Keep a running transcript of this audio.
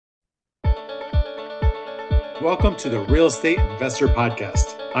Welcome to the Real Estate Investor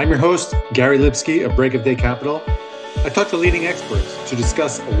Podcast. I'm your host, Gary Lipsky of Break of Day Capital. I talk to leading experts to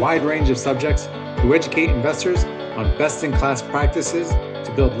discuss a wide range of subjects to educate investors on best-in-class practices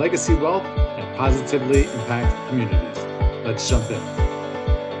to build legacy wealth and positively impact communities. Let's jump in.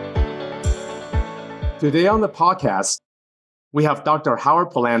 Today on the podcast, we have Dr.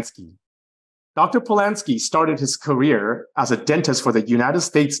 Howard Polansky. Dr. Polansky started his career as a dentist for the United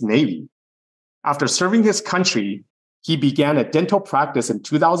States Navy. After serving his country, he began a dental practice in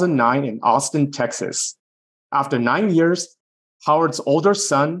 2009 in Austin, Texas. After 9 years, Howard's older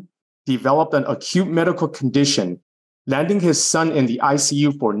son developed an acute medical condition, landing his son in the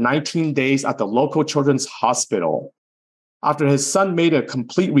ICU for 19 days at the local children's hospital. After his son made a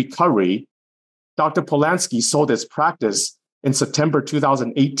complete recovery, Dr. Polansky sold his practice in September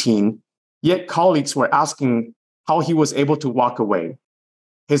 2018, yet colleagues were asking how he was able to walk away.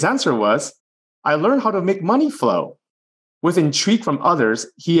 His answer was, "I learned how to make money flow." With intrigue from others,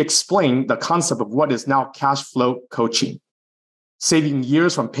 he explained the concept of what is now cash flow coaching, saving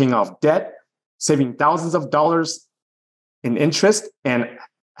years from paying off debt, saving thousands of dollars in interest, and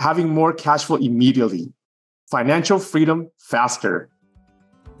having more cash flow immediately. Financial freedom faster.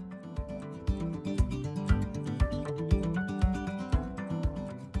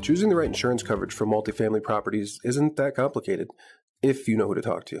 Choosing the right insurance coverage for multifamily properties isn't that complicated if you know who to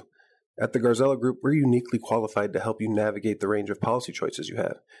talk to. At the Garzella Group, we're uniquely qualified to help you navigate the range of policy choices you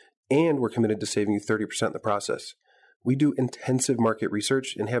have, and we're committed to saving you 30% in the process. We do intensive market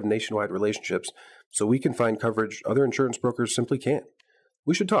research and have nationwide relationships, so we can find coverage other insurance brokers simply can't.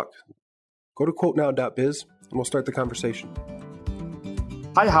 We should talk. Go to quotenow.biz and we'll start the conversation.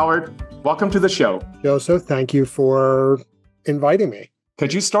 Hi, Howard. Welcome to the show. Joseph, thank you for inviting me.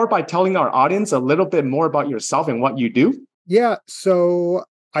 Could you start by telling our audience a little bit more about yourself and what you do? Yeah, so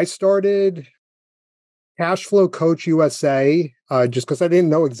I started Cash Flow Coach USA just because I didn't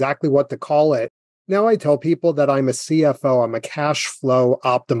know exactly what to call it. Now I tell people that I'm a CFO, I'm a cash flow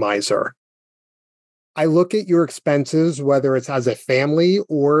optimizer. I look at your expenses, whether it's as a family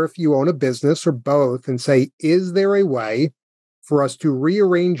or if you own a business or both, and say, is there a way for us to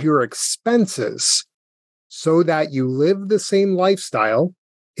rearrange your expenses so that you live the same lifestyle,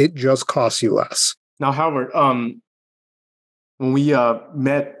 it just costs you less? Now, Howard, when we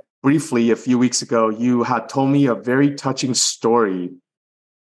met briefly a few weeks ago, you had told me a very touching story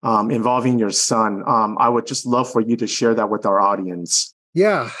involving your son. I would just love for you to share that with our audience.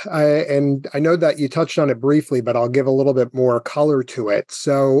 Yeah, and I know that you touched on it briefly, but I'll give a little bit more color to it.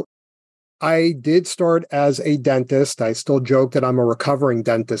 So I did start as a dentist. I still joke that I'm a recovering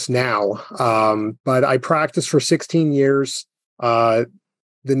dentist now, but I practiced for 16 years. The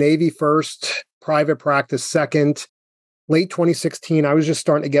Navy first, private practice second. Late 2016, I was just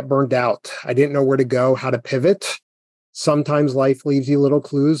starting to get burned out. I didn't know where to go, how to pivot. Sometimes life leaves you little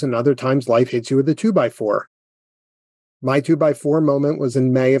clues, and other times life hits you with a 2x4. My 2x4 moment was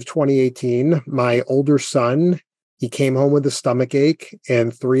in May of 2018. My older son, he came home with a stomach ache,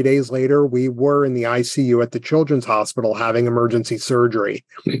 and 3 days later, we were in the ICU at the Children's Hospital having emergency surgery.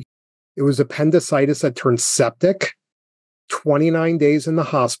 It was appendicitis that turned septic, 29 days in the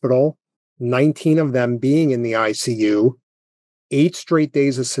hospital, 19 of them being in the ICU, 8 straight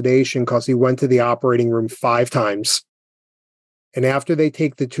days of sedation because he went to the operating room 5 times. And after they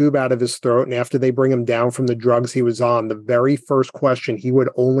take the tube out of his throat and after they bring him down from the drugs he was on, the very first question he would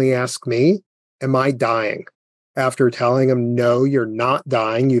only ask me, am I dying? After telling him, no, you're not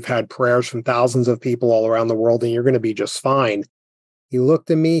dying. You've had prayers from thousands of people all around the world and you're going to be just fine. He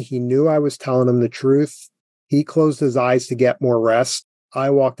looked at me. He knew I was telling him the truth. He closed his eyes to get more rest. I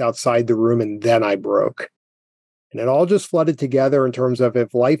walked outside the room and then I broke. And it all just flooded together in terms of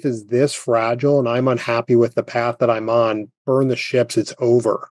if life is this fragile and I'm unhappy with the path that I'm on, burn the ships, it's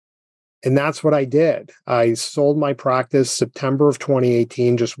over. And that's what I did. I sold my practice September of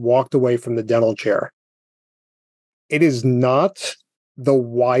 2018, just walked away from the dental chair. It is not the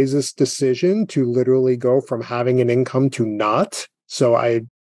wisest decision to literally go from having an income to not. So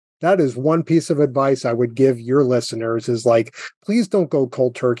that is one piece of advice I would give your listeners is like, please don't go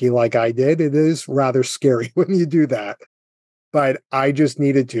cold turkey like I did. It is rather scary when you do that. But I just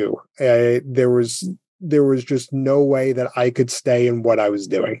needed to. There was just no way that I could stay in what I was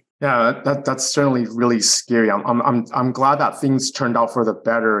doing. Yeah, that's certainly really scary. I'm glad that things turned out for the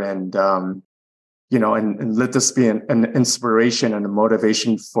better, and and let this be an inspiration and a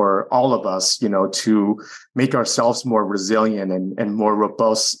motivation for all of us, to make ourselves more resilient and more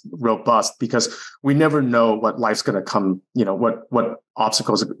robust, because we never know what life's going to come, what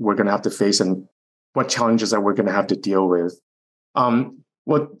obstacles we're going to have to face and what challenges that we're going to have to deal with.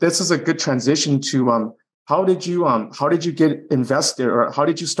 Well, this is a good transition to how did you get invested, or how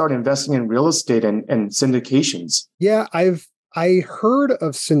did you start investing in real estate and syndications? Yeah, I heard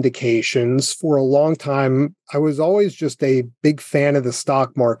of syndications for a long time. I was always just a big fan of the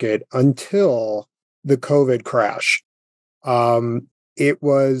stock market until the COVID crash. It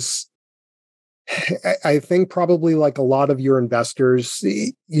was, I think, probably like a lot of your investors,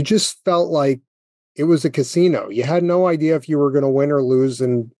 you just felt like it was a casino. You had no idea if you were going to win or lose.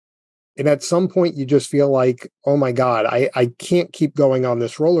 And at some point, you just feel like, oh my God, I can't keep going on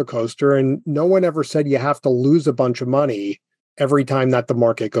this roller coaster. And no one ever said you have to lose a bunch of money every time that the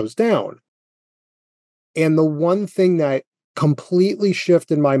market goes down. And the one thing that completely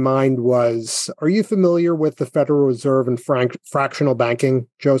shifted my mind was, are you familiar with the Federal Reserve and fractional banking,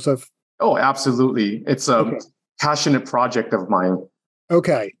 Joseph? Oh, absolutely. It's a passionate project of mine.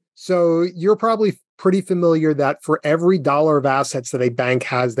 Okay. So you're probably pretty familiar that for every dollar of assets that a bank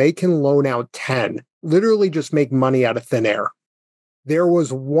has, they can loan out 10, literally just make money out of thin air. There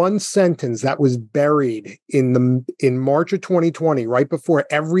was one sentence that was buried in March of 2020, right before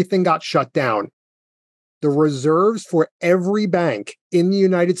everything got shut down. The reserves for every bank in the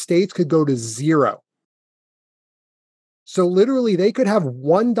United States could go to zero. So literally, they could have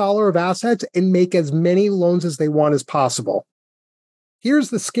 $1 of assets and make as many loans as they want as possible. Here's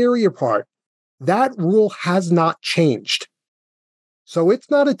the scarier part. That rule has not changed. So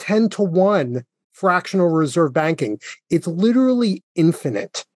it's not a 10-to-1 fractional reserve banking. It's literally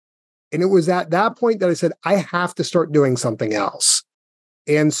infinite. And it was at that point that I said, I have to start doing something else.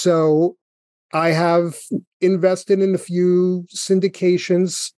 And so I have invested in a few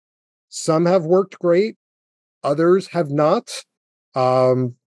syndications. Some have worked great. Others have not.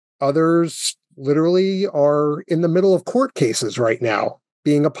 Others literally are in the middle of court cases right now,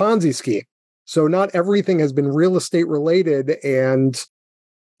 being a Ponzi scheme. So not everything has been real estate related. And,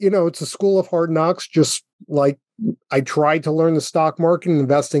 it's a school of hard knocks, just like I tried to learn the stock market and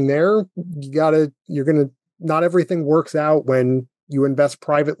investing there. Not everything works out when you invest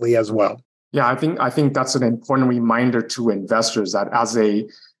privately as well. Yeah, I think that's an important reminder to investors that as a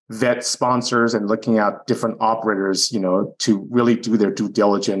vet sponsors and looking at different operators, to really do their due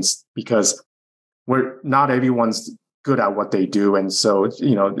diligence, because not everyone's good at what they do. And so,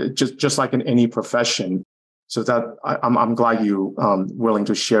 just like in any profession, so that I'm glad you willing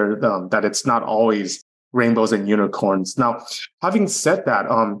to share that it's not always rainbows and unicorns. Now, having said that,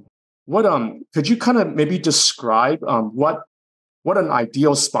 could you kind of maybe describe what an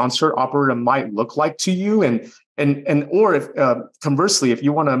ideal sponsor operator might look like to you, and or if conversely, if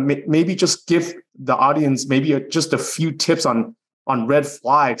you want to maybe just give the audience maybe just a few tips on red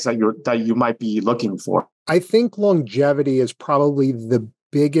flags that you might be looking for? I think longevity is probably the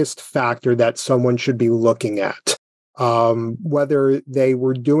biggest factor that someone should be looking at, whether they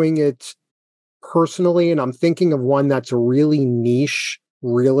were doing it personally. And I'm thinking of one that's a really niche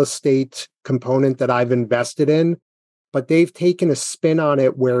real estate component that I've invested in, but they've taken a spin on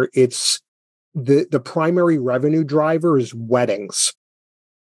it where it's the primary revenue driver is weddings.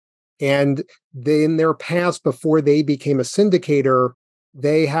 And in their past, before they became a syndicator,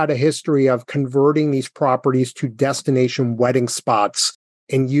 they had a history of converting these properties to destination wedding spots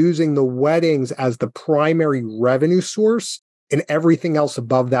and using the weddings as the primary revenue source, and everything else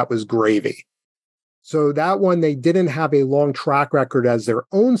above that was gravy. So that one, they didn't have a long track record as their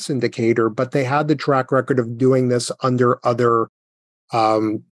own syndicator, but they had the track record of doing this under other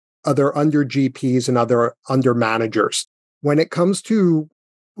under GPs and other under managers. When it comes to,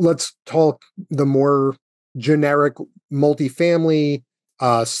 let's talk the more generic multifamily,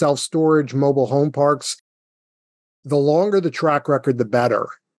 self-storage, mobile home parks, the longer the track record, the better.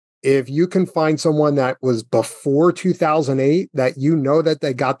 If you can find someone that was before 2008, that that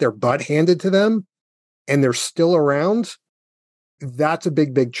they got their butt handed to them and they're still around, that's a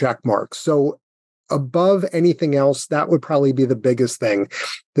big, big check mark. So above anything else, that would probably be the biggest thing.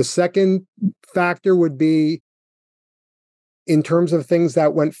 The second factor would be in terms of things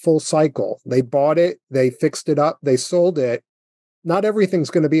that went full cycle. They bought it, they fixed it up, they sold it. Not everything's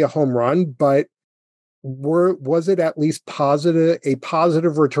going to be a home run, but was it at least a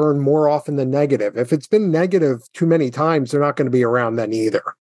positive return more often than negative? If it's been negative too many times, they're not going to be around then either.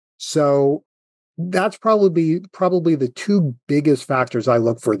 So that's probably the two biggest factors I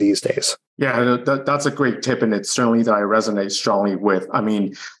look for these days. Yeah, that's a great tip, and it's certainly that I resonate strongly with. I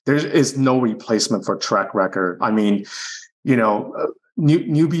mean, there is no replacement for track record. I mean,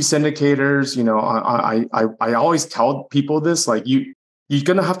 newbie syndicators, I always tell people this, like you're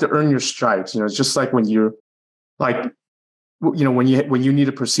gonna have to earn your stripes. It's just like when you're when you need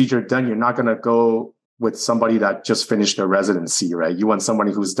a procedure done, you're not gonna go with somebody that just finished their residency, right? You want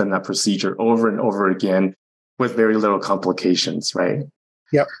somebody who's done that procedure over and over again. with very little complications, right?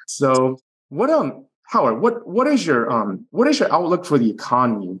 Yep. So Howard, what is your outlook for the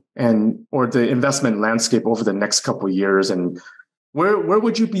economy and or the investment landscape over the next couple of years, and where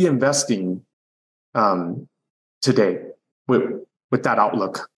would you be investing today with that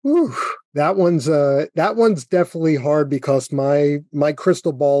outlook? Whew, that one's definitely hard because my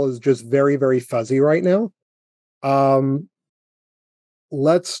crystal ball is just very, very fuzzy right now.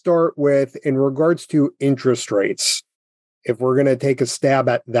 Let's start with, in regards to interest rates, if we're going to take a stab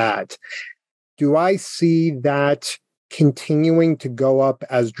at that, do I see that continuing to go up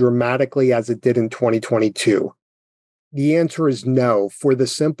as dramatically as it did in 2022? The answer is no, for the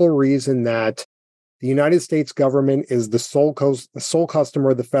simple reason that the United States government is the sole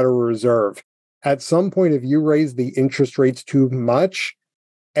customer of the Federal Reserve. At some point, if you raise the interest rates too much,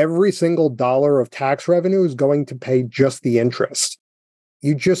 every single dollar of tax revenue is going to pay just the interest.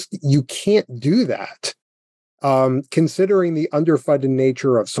 You can't do that. Considering the underfunded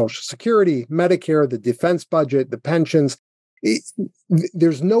nature of Social Security, Medicare, the defense budget, the pensions,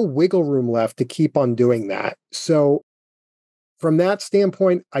 there's no wiggle room left to keep on doing that. So from that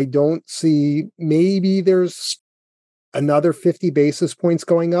standpoint, I don't see, maybe there's another 50 basis points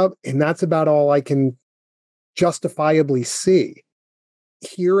going up, and that's about all I can justifiably see.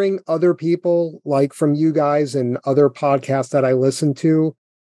 Hearing other people, like from you guys and other podcasts that I listen to,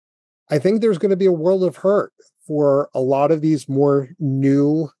 I think there's going to be a world of hurt for a lot of these more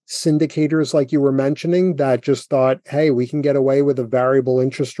new syndicators, like you were mentioning, that just thought, hey, we can get away with a variable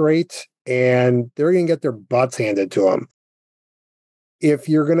interest rate, and they're going to get their butts handed to them. If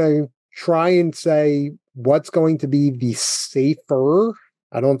you're going to try and say what's going to be the safer,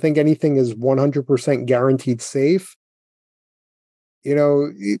 I don't think anything is 100% guaranteed safe. You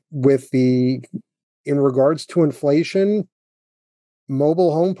know, in regards to inflation,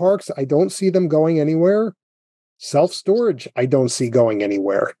 mobile home parks, I don't see them going anywhere. Self-storage, I don't see going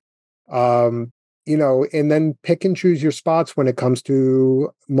anywhere. And then pick and choose your spots when it comes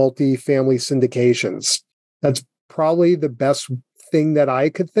to multifamily syndications. That's probably the best thing that I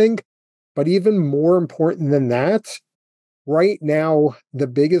could think. But even more important than that, right now, the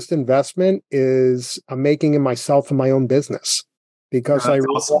biggest investment is I'm making in myself and my own business. Because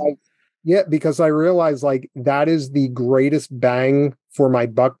because I realize like that is the greatest bang for my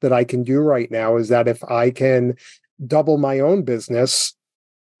buck that I can do right now, is that if I can double my own business,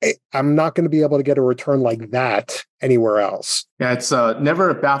 I'm not going to be able to get a return like that anywhere else. Yeah, it's never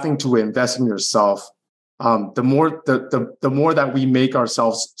a bad thing to invest in yourself. The more that we make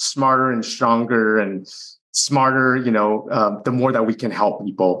ourselves smarter and stronger and smarter, the more that we can help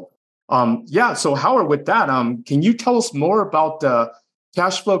people. So Howard, with that, can you tell us more about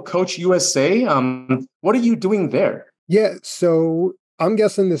Cash Flow Coach USA? What are you doing there? Yeah, so I'm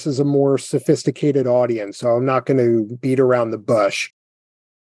guessing this is a more sophisticated audience, so I'm not going to beat around the bush.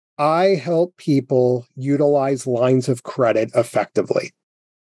 I help people utilize lines of credit effectively.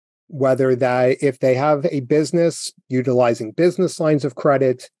 Whether that, if they have a business, utilizing business lines of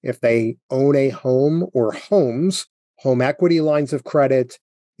credit, if they own a home or homes, home equity lines of credit,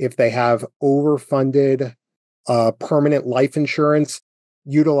 if they have overfunded permanent life insurance,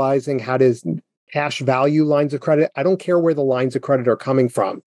 utilizing cash value lines of credit. I don't care where the lines of credit are coming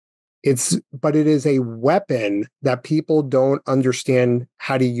from. But it is a weapon that people don't understand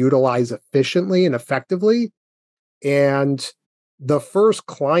how to utilize efficiently and effectively. And the first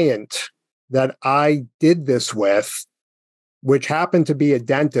client that I did this with, which happened to be a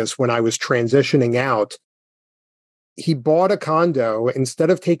dentist when I was transitioning out, he bought a condo. Instead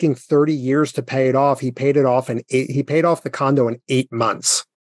of taking 30 years to pay it off, he paid off the condo in 8 months.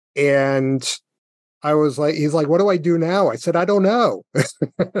 And I was like, he's like, what do I do now? I said, I don't know.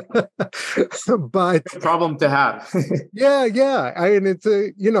 But problem to have. yeah. I mean, it's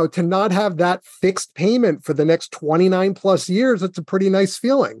to not have that fixed payment for the next 29 plus years, it's a pretty nice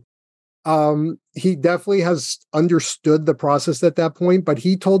feeling. He definitely has understood the process at that point, but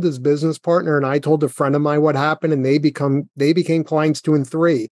he told his business partner and I told a friend of mine what happened, and they became clients 2 and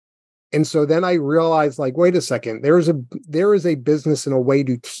 3. And so then I realized, like, wait a second, there is a business and a way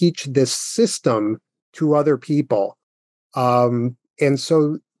to teach this system to other people. And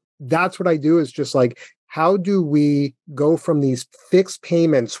so that's what I do, is just like, how do we go from these fixed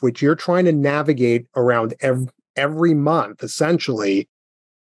payments, which you're trying to navigate around every month, essentially,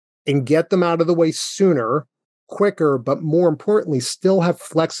 and get them out of the way sooner, quicker, but more importantly, still have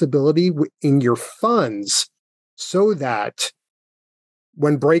flexibility in your funds, so that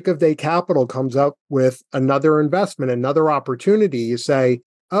when Break of Day Capital comes up with another investment, another opportunity, you say,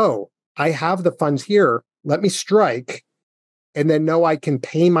 oh, I have the funds here, let me strike, and then know I can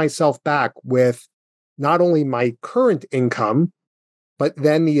pay myself back with not only my current income, but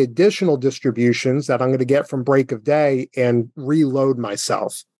then the additional distributions that I'm going to get from break of day and reload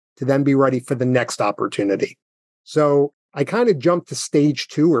myself to then be ready for the next opportunity. So I kind of jumped to stage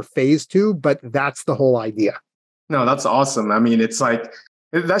 2 or phase 2, but that's the whole idea. No, that's awesome. I mean, it's like,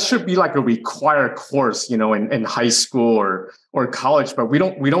 that should be like a required course, in high school or college, but we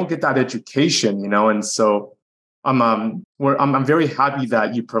don't get that education, and so I'm very happy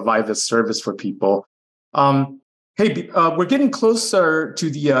that you provide this service for people. Hey, we're getting closer to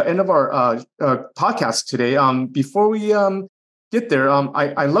the end of our podcast today. Before we get there,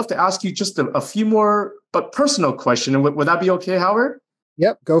 I'd love to ask you just a few more, but personal questions. Would that be okay, Howard?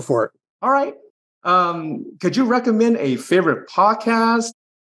 Yep, go for it. All right. Could you recommend a favorite podcast,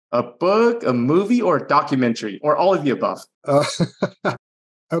 a book, a movie, or a documentary, or all of the above?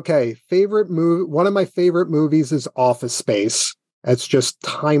 Okay, favorite movie. One of my favorite movies is Office Space. It's just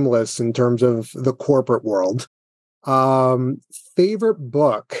timeless in terms of the corporate world. Favorite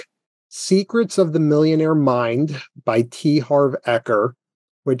book, Secrets of the Millionaire Mind by T. Harv Eker,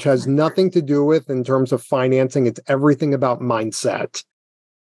 which has nothing to do with in terms of financing. It's everything about mindset.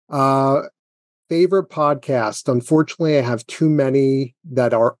 Favorite podcast. Unfortunately, I have too many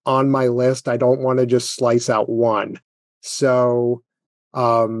that are on my list. I don't want to just slice out one. So,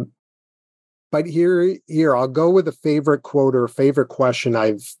 but here, I'll go with a favorite quote or favorite question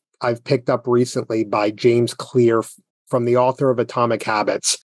I've picked up recently by James Clear from the author of Atomic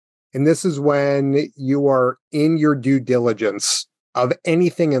Habits. And this is when you are in your due diligence of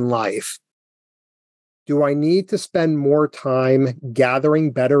anything in life. Do I need to spend more time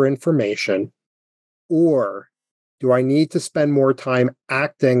gathering better information, or do I need to spend more time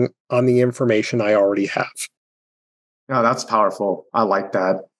acting on the information I already have? Oh, that's powerful. I like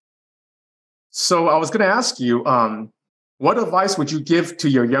that. So I was going to ask you, what advice would you give to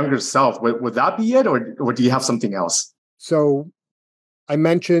your younger self? Would that be it, or do you have something else? So I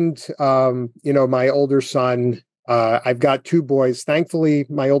mentioned, my older son. I've got 2 boys. Thankfully,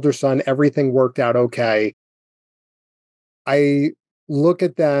 my older son, everything worked out okay. I look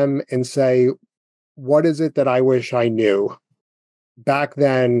at them and say, what is it that I wish I knew back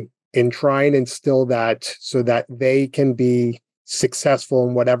then, and try and instill that so that they can be successful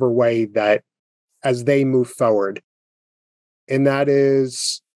in whatever way that as they move forward. And that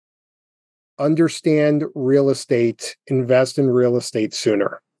is understand real estate, invest in real estate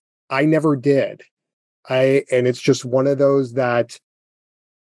sooner. I never did. And it's just one of those that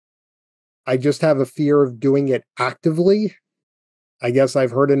I just have a fear of doing it actively. I guess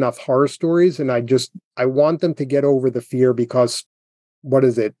I've heard enough horror stories, and I want them to get over the fear, because what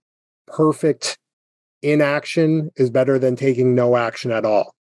is it? Perfect inaction is better than taking no action at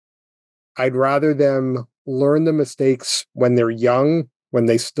all. I'd rather them learn the mistakes when they're young, when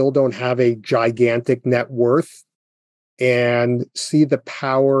they still don't have a gigantic net worth, and see the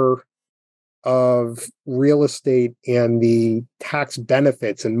power of real estate and the tax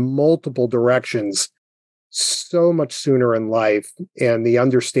benefits in multiple directions so much sooner in life, and the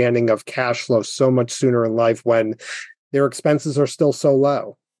understanding of cash flow so much sooner in life when their expenses are still so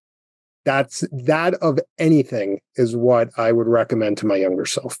low. That of anything is what I would recommend to my younger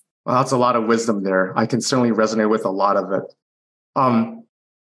self. Well, that's a lot of wisdom there. I can certainly resonate with a lot of it.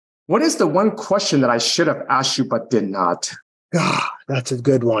 What is the one question that I should have asked you but did not? God, that's a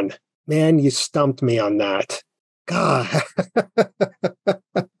good one. Man, you stumped me on that. God.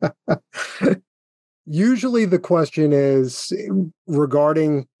 Usually the question is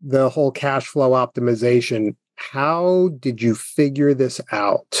regarding the whole cash flow optimization. How did you figure this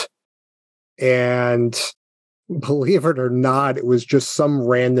out? And believe it or not, it was just some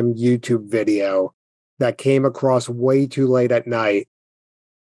random YouTube video that came across way too late at night.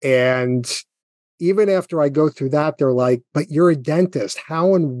 And even after I go through that, they're like, but you're a dentist.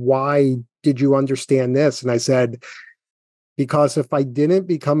 How and why did you understand this? And I said, because if I didn't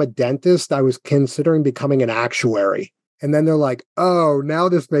become a dentist, I was considering becoming an actuary. And then they're like, oh, now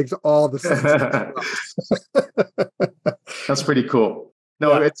this makes all the sense. That's pretty cool.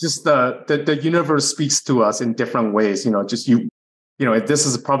 No, yeah. It's just the universe speaks to us in different ways. This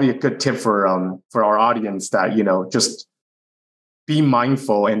is probably a good tip for our audience that, just be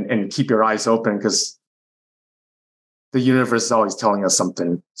mindful and keep your eyes open, because the universe is always telling us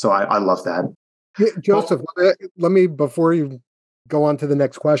something. So I love that. Yeah, Joseph, let me, before you go on to the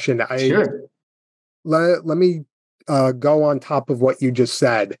next question, sure. Let me go on top of what you just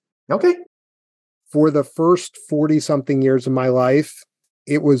said. Okay. For the first 40-something years of my life,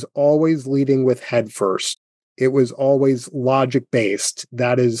 it was always leading with head first. It was always logic-based.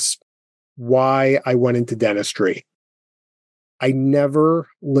 That is why I went into dentistry. I never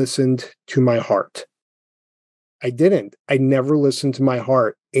listened to my heart. I didn't. I never listened to my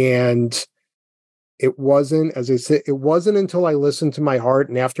heart. And it wasn't, as I said, it wasn't until I listened to my heart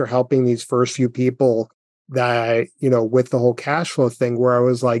and after helping these first few people that, with the whole cash flow thing, where I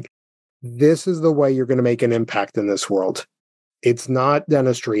was like, this is the way you're going to make an impact in this world. It's not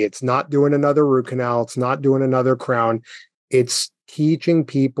dentistry. It's not doing another root canal. It's not doing another crown. It's teaching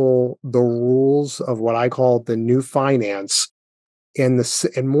people the rules of what I call the new finance and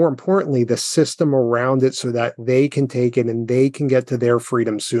more importantly, the system around it so that they can take it and they can get to their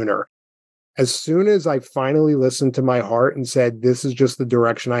freedom sooner. As soon as I finally listened to my heart and said, this is just the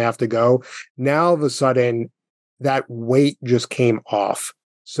direction I have to go, now all of a sudden that weight just came off.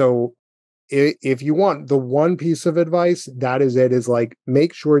 So if you want the one piece of advice, that is it, is like,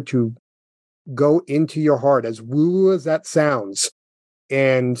 make sure to go into your heart, as woo as that sounds,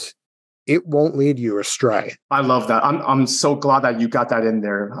 and it won't lead you astray. I love that. I'm so glad that you got that in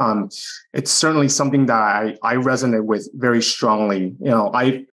there. It's certainly something that I resonate with very strongly.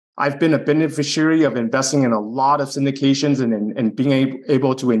 I've been a beneficiary of investing in a lot of syndications and being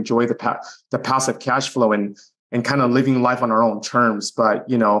able to enjoy the passive cash flow and kind of living life on our own terms. But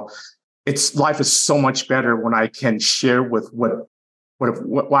life is so much better when I can share with what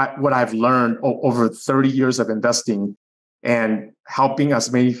I've learned over 30 years of investing and helping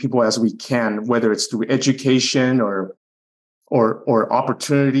as many people as we can, whether it's through education or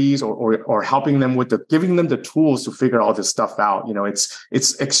opportunities or helping them giving them the tools to figure all this stuff out.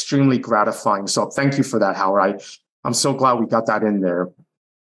 It's extremely gratifying. So thank you for that, Howard. I'm so glad we got that in there.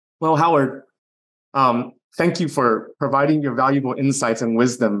 Well, Howard, thank you for providing your valuable insights and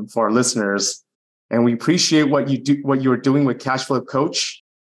wisdom for our listeners. And we appreciate what you're doing with Cashflow Coach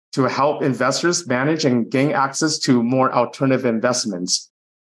to help investors manage and gain access to more alternative investments.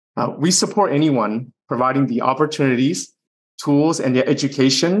 We support anyone providing the opportunities, tools, and the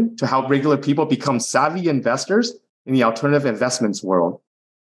education to help regular people become savvy investors in the alternative investments world.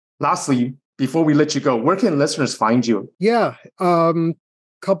 Lastly, before we let you go, where can listeners find you? Yeah,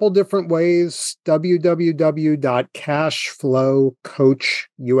 couple different ways.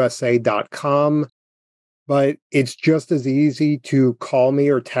 www.cashflowcoachusa.com. But it's just as easy to call me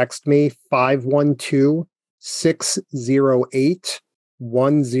or text me,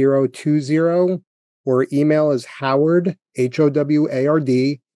 512-608-1020, or email is Howard,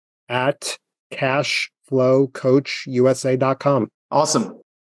 HOWARD, at cashflowcoachusa.com. Awesome.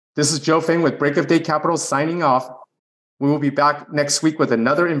 This is Joe Fang with Break of Day Capital signing off. We will be back next week with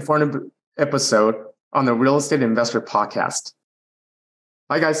another informative episode on the Real Estate Investor Podcast.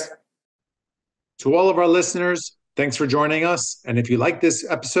 Bye, guys. To all of our listeners, thanks for joining us. And if you like this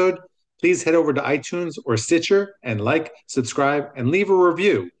episode, please head over to iTunes or Stitcher and subscribe, and leave a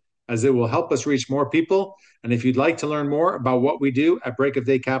review, as it will help us reach more people. And if you'd like to learn more about what we do at Break of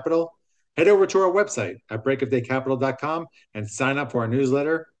Day Capital, head over to our website at breakofdaycapital.com and sign up for our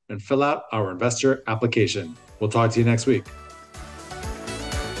newsletter and fill out our investor application. We'll talk to you next week.